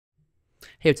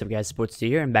Hey, what's up, guys? Sports Stu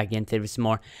here. I'm back again today with some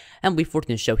more MLB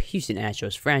 14 show Houston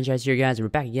Astros franchise here, guys. We're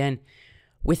back again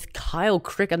with Kyle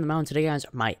Crick on the mound today, guys.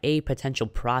 My potential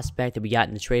prospect that we got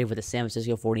in the trade with the San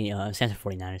Francisco 49ers, San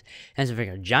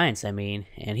Francisco Giants, I mean.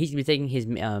 And he's going to be taking his,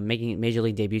 making Major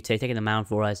League debut today, taking the mound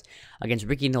for us against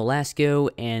Ricky Nolasco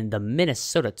and the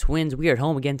Minnesota Twins. We are at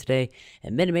home again today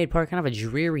at Minute Maid Park. Kind of a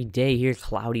dreary day here,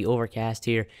 cloudy, overcast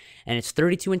here. And it's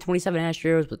 32-27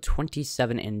 Astros with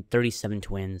 27-37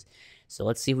 Twins. So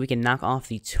let's see if we can knock off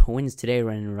the Twins today.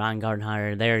 Running Ron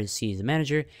Gardenhire there to see the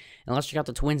manager. And let's check out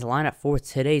the Twins lineup for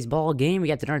today's ball game. We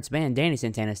got the Darts Band, Danny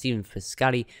Santana, Steven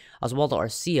Piscotty, Oswaldo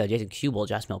Arcia, Jason Kubel,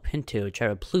 Jasmine Pinto,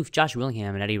 Trevor Plouffe, Josh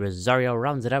Willingham, and Eddie Rosario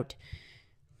rounds it out.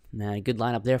 Good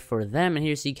lineup there for them. And here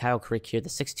you see Kyle Crick here, the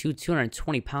 6'2",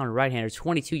 220-pound right-hander,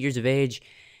 22 years of age.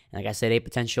 And like I said,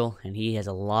 potential, and he has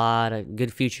a lot of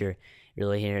good future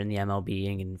really here in the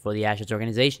MLB and for the Astros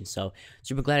organization. So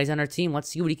super glad he's on our team. Let's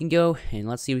see what he can go and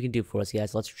let's see what he can do for us,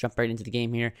 guys. Let's jump right into the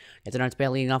game here. Got the Darts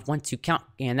Band leading off 1-2 count,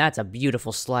 and that's a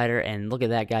beautiful slider. And look at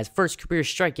that, guys. First career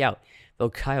strikeout for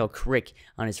Kyle Crick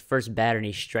on his first batter, and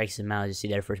he strikes him out. You see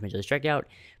that first major league strikeout.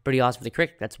 Pretty awesome for the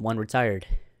Crick. That's one retired.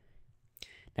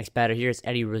 Next batter here is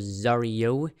Eddie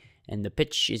Rosario, and the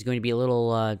pitch is going to be a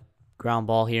little ground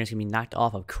ball here. It's going to be knocked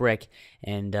off of Crick,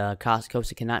 and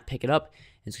Costa cannot pick it up.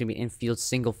 It's going to be an infield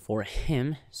single for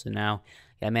him. So now,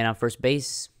 got a man on first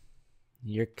base.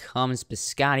 Here comes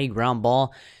Piscotty, ground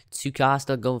ball to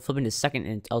Costa, go flipping to second,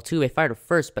 and Altuve fired to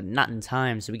first, but not in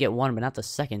time. So we get one, but not the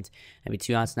second. That'll be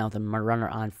 2 outs now with a runner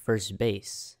on first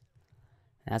base.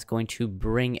 That's going to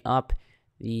bring up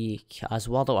the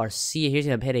Oswaldo Arcia. He's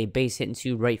going to hit a base hit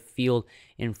into right field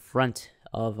in front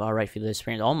of our right fielder.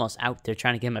 Sprint almost out there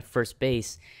trying to get him at first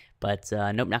base, but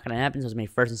nope, not going to happen. So it's going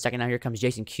to be first and second. Now here comes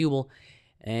Jason Kubel.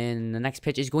 And the next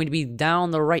pitch is going to be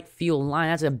down the right field line.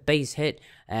 That's a base hit.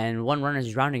 And one runner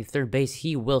is rounding third base.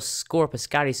 He will score.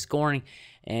 Piscotty scoring.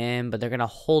 But they're going to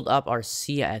hold up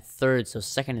Arcia at third. So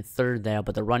second and third there.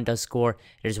 But the run does score.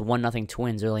 There's 1-0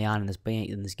 Twins early on in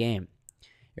this game.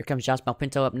 Here comes Josh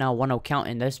Pinto up now, 1-0 count.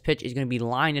 And this pitch is going to be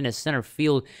lined into center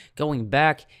field going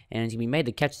back. And it's going to be made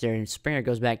the catch there. And Springer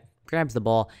goes back, grabs the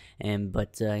ball,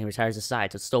 but he retires the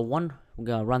side. So it's still one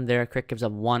run there. Crick gives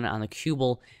up one on the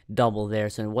Kubel double there.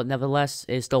 So nevertheless,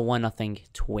 it's still 1-0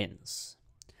 Twins.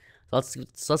 So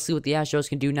let's see what the Astros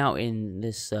can do now in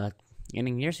this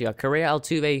inning here. So you got Correa,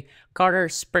 Altuve, Carter,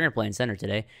 Springer playing center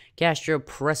today. Castro,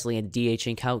 Presley at DH,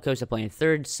 and Costa playing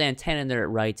third. Santana there at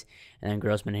right, and then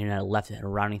Grossman here at left,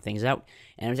 rounding things out.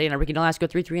 And we're taking a Ricky Nolasco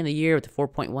 3-3 in the year with a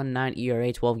 4.19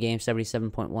 ERA, 12 games,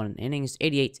 77.1 innings,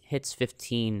 88 hits,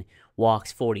 15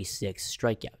 walks, 46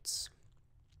 strikeouts.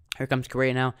 Here comes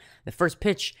Correa now. The first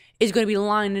pitch is going to be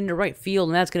lined into right field,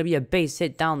 and that's going to be a base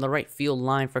hit down the right field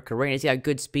line for Correa. He's got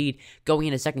good speed going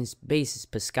into second base.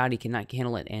 Piscotty cannot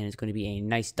handle it, and it's going to be a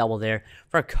nice double there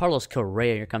for Carlos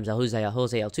Correa. Here comes Jose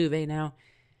Altuve now.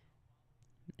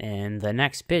 And the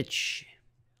next pitch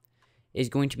is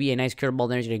going to be a nice curveball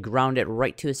there. He's going to ground it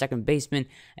right to the second baseman,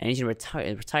 and he's going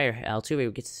to retire.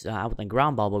 Altuve gets out with a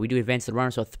ground ball, but we do advance the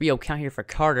runner, so a 3-0 count here for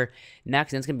Carter.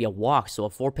 Next, and it's going to be a walk, so a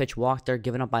 4-pitch walk there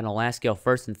given up by Nolasco,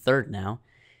 first and third now.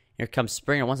 Here comes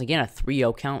Springer, once again, a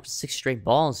 3-0 count, 6 straight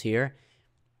balls here.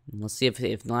 And let's see if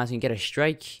Nolasco can get a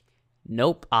strike.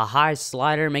 Nope, a high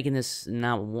slider, making this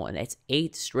now one. It's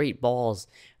 8 straight balls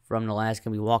from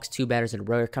Nolasco. He walks 2 batters in a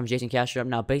row. Here comes Jason Castro up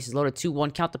now. Bases loaded,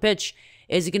 2-1. Count the pitch.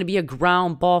 Is it going to be a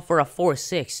ground ball for a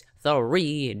 4-6?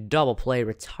 3 double play,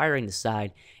 retiring the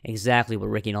side. Exactly what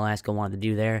Ricky Nolasco wanted to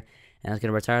do there. And it's going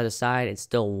to retire the side. It's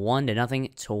still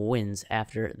 1-0 Twins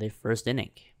after the first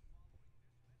inning.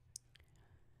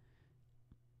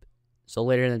 So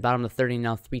later in the bottom of the third inning,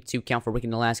 now 3-2 count for Ricky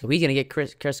Nolasco. He's going to get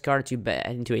Chris Carter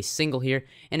into a single here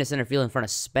into center field in front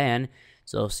of Span.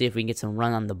 So see if we can get some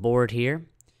run on the board here.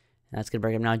 That's going to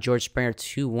break up now. George Springer,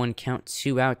 2-1 count,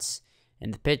 2 outs.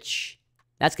 And the pitch,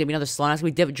 that's going to be another slide. That's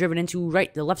going to be driven into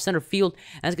the left center field.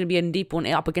 And that's going to be a deep one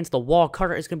up against the wall.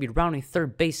 Carter is going to be rounding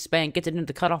third base. Span gets it into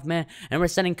the cutoff man. And we're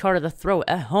sending Carter. The throw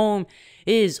at home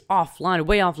is offline,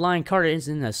 way offline. Carter is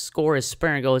in the score as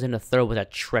Springer goes into throw with a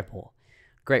triple.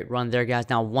 Great run there, guys.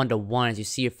 Now 1-1 as you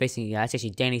see you're facing, that's actually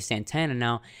Danny Santana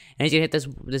now. And he's going to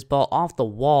hit this ball off the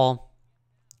wall.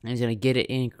 And he's going to get it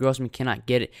in. Grossman cannot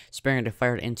get it. Springer to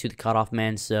fire it into the cutoff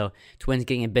man. So Twins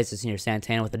getting in business here.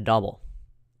 Santana with a double.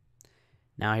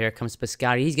 Now here comes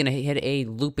Piscotty. He's going to hit a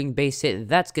looping base hit.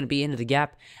 That's going to be into the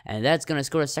gap. And that's going to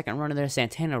score a second runner there.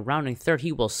 Santana rounding third.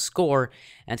 He will score.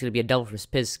 And it's going to be a double for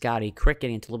Piscotty. Crick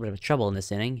getting into a little bit of trouble in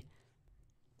this inning.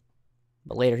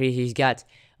 But later he's got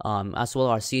As well,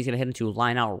 Arcia is going to hit into a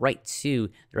line out right to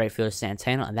the right fielder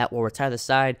Santana, and that will retire the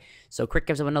side. So Crick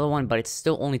gives up another one, but it's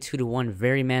still only 2-1,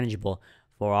 very manageable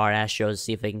for our Astros to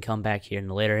see if they can come back here in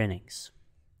the later innings.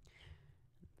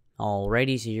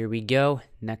 Alrighty, so here we go.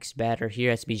 Next batter here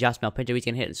has to be Josmel Pinto. He's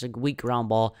going to hit it's a weak ground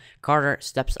ball. Carter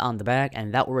steps on the back,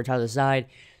 and that will retire the side.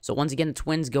 So once again, the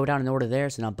Twins go down in order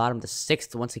there. So now bottom of the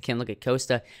 6th. Once again, look at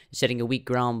Costa just hitting a weak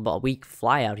ground ball, weak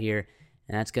fly out here.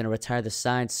 And that's going to retire the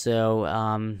side.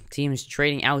 So teams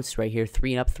trading outs right here.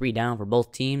 3 up, 3 down for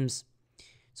both teams.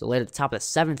 So later at the top of the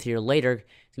 7th here, later,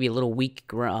 it's going to be a little weak,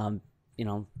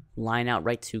 line out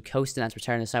right to Costa. That's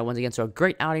retiring the side once again. So a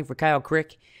great outing for Kyle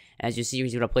Crick. As you see,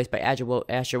 he's replaced by Asher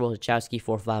Wojciechowski,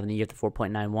 4.5 in the year to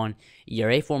 4.91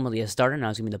 ERA, formerly a starter. Now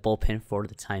he's going to be the bullpen for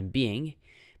the time being.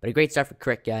 But a great start for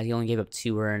Crick, guys. He only gave up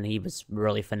 2 earned. He was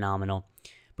really phenomenal.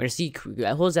 We're going to see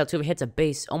Jose Altuve hits a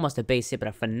base, almost a base hit, but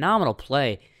a phenomenal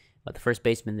play by the first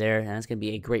baseman there. And that's going to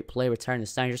be a great play, retiring the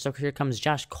Steiner. So here comes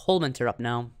Josh Colemanter up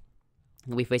now.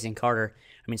 He'll be facing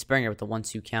Springer with the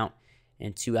 1-2 count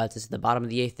and 2 outs. This is the bottom of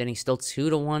the 8th inning. Still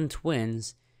 2-1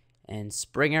 Twins. And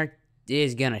Springer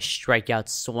is going to strike out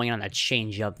swinging on a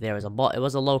changeup there. It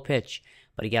was a low pitch,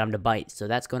 but he got him to bite. So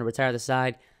that's going to retire the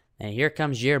side. And here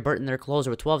comes Jared Burton, their closer,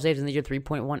 with 12 saves in the year,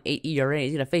 3.18 ERA.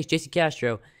 He's going to face Jason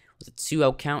Castro with a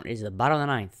 2-0 count. It is the bottom of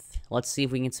the 9th. Let's see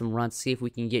if we can get some runs. See if we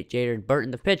can get Jared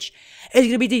Burton. The pitch is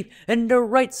going to be deep into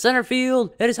right center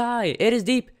field. It is high. It is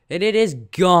deep. And it is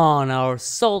gone. Our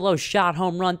solo shot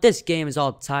home run. This game is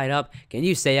all tied up. Can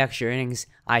you say extra innings?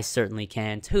 I certainly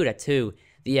can. 2-2.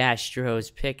 The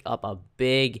Astros pick up a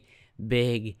big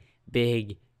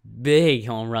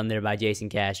home run there by Jason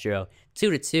Castro.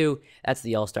 2-2. That's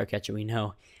the all-star catcher we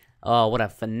know. Oh, what a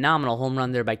phenomenal home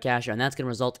run there by Castro. And that's going to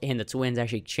result in the Twins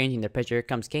actually changing their pitcher. Here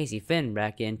comes Casey Finn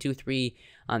back in. 2-3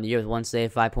 on the year with 1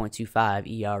 save, 5.25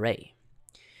 ERA.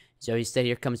 So instead,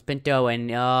 here comes Pinto.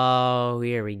 And oh,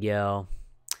 here we go.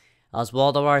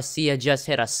 Oswaldo Arcia just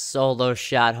hit a solo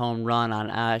shot home run on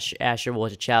Asher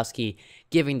Wojciechowski,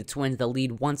 giving the Twins the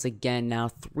lead once again, now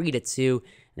 3-2. And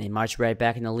they march right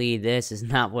back in the lead. This is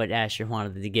not what Asher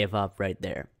wanted to give up right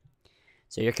there.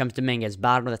 So here comes Dominguez,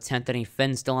 bottom of the 10th inning.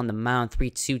 Finn still on the mound.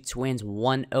 3-2 Twins,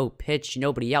 1-0 pitch.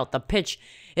 Nobody out. The pitch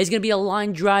is going to be a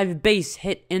line drive base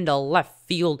hit into left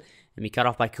field. And be cut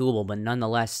off by Kubel, but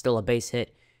nonetheless, still a base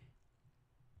hit.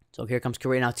 So here comes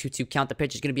Correa now, 2-2 count. The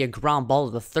pitch is going to be a ground ball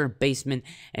to the third baseman,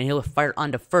 and he'll fire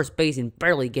onto first base and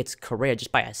barely gets Correa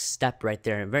just by a step right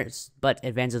there, but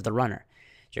advances the runner.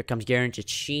 Here comes Garen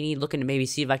Cicchini, looking to maybe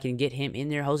see if I can get him in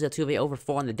there. Jose Altuve over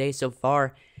 4 on the day so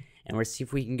far, and we're going to see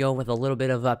if we can go with a little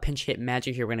bit of pinch hit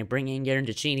magic here. We're going to bring in Garen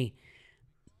Cicchini,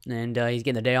 and he's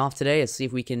getting the day off today. Let's see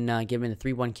if we can give him the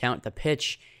 3-1 count. The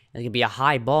pitch. It's going to be a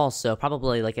high ball, so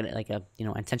probably like a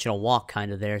intentional walk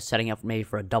kind of there, setting up maybe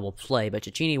for a double play. But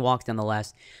Cicchini walks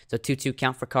nonetheless. So 2-2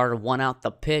 count for Carter, 1 out.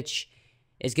 The pitch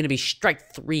is going to be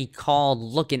strike 3 called,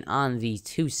 looking on the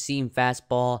 2-seam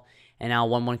fastball. And now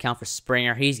 1-1 count for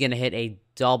Springer. He's going to hit a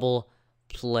double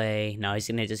play. No, he's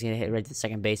just going to hit right to the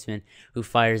second baseman who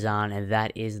fires on, and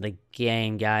that is the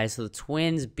game, guys. So the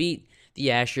Twins beat the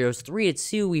Astros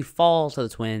 3-2. We fall to the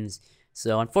Twins.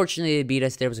 So, unfortunately, they beat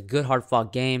us. There was a good,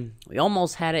 hard-fought game. We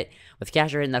almost had it with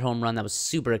Castro hitting that home run. That was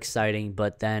super exciting.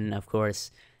 But then, of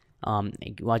course,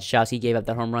 Wojciechowski gave up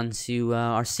that home run to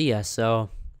Arcia. So,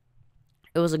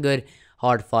 it was a good,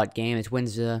 hard-fought game. The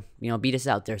Twins, beat us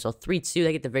out there. So, 3-2,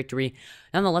 they get the victory.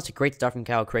 Nonetheless, a great start from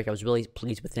Kyle Crick. I was really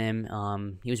pleased with him.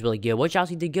 He was really good.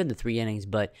 Wojciechowski did good in the 3 innings,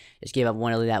 but just gave up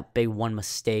that big one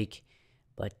mistake.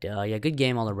 But, yeah, good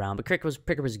game all around. But Crick was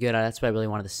good. That's what I really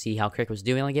wanted to see, how Crick was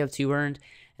doing. He only gave up 2 earned,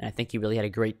 and I think he really had a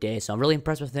great day. So I'm really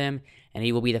impressed with him, and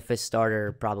he will be the 5th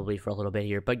starter probably for a little bit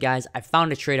here. But, guys, I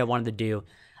found a trade I wanted to do.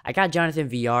 I got Jonathan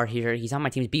VR here. He's on my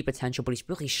team's B potential, but he's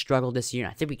really struggled this year.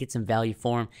 I think we get some value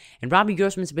for him. And Robbie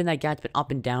Grossman's been that guy that's been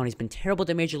up and down. He's been terrible at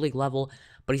the major league level,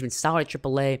 but he's been solid at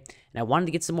AAA. And I wanted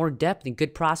to get some more depth and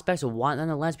good prospects. So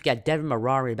nonetheless, we got Devin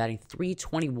Marrari batting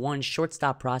 .321,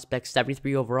 shortstop prospect,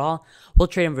 73 overall. We'll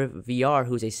trade him for VR,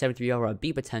 who's a 73 overall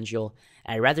B potential.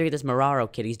 And I'd rather get this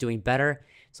Marraro kid. He's doing sbetter.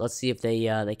 So let's see if they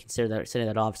consider sending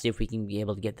that off, see if we can be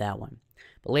able to get that one.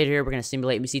 But later here, we're going to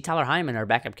simulate. We see Tyler Hyman, our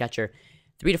backup catcher,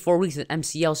 3 to 4 weeks of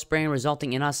MCL sprain,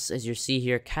 resulting in us, as you see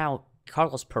here,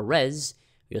 Carlos Perez.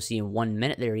 You'll see in 1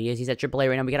 minute. There he is. He's at AAA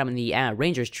right now. We got him in the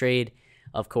Rangers trade,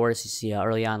 of course, you see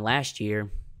early on last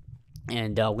year.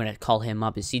 And we're going to call him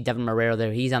up. You see Devin Marrero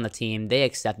there. He's on the team. They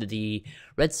accepted the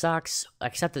Red Sox,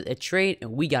 accepted a trade,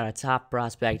 and we got a top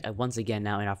prospect once again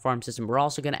now in our farm system. We're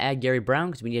also going to add Gary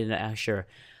Brown because we needed an extra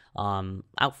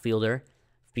outfielder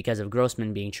because of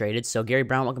Grossman being traded. So Gary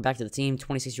Brown, welcome back to the team.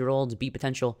 26-year-old, B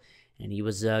potential. And he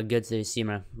was good to see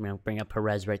him bring up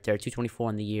Perez right there, 224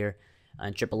 on the year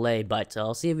on AAA. But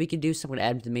I'll see if we can do something to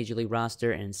add him to the Major League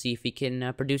roster and see if he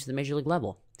can produce at the Major League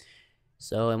level.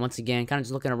 So, and once again, kind of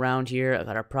just looking around here, I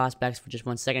got our prospects for just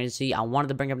 1 second to see. I wanted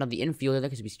to bring up another infielder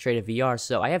because we traded VR.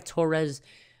 So I have Torres,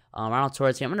 Ronald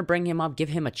Torres here. I'm going to bring him up, give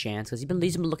him a chance because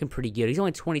he's been looking pretty good. He's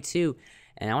only 22,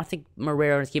 and I think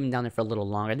Marrero is keep him down there for a little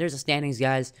longer. And there's the standings,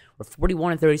 guys. We're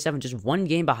 41 and 37, just 1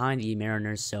 game behind the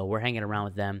Mariners, so we're hanging around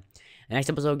with them. The next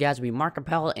episode, guys, will be Mark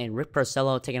Capella and Rick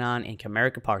Porcello taking on in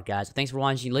Comerica Park, guys. So thanks for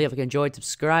watching. If you enjoyed,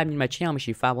 subscribe to my channel. Make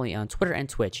sure you follow me on Twitter and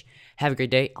Twitch. Have a great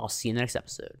day. I'll see you in the next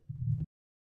episode.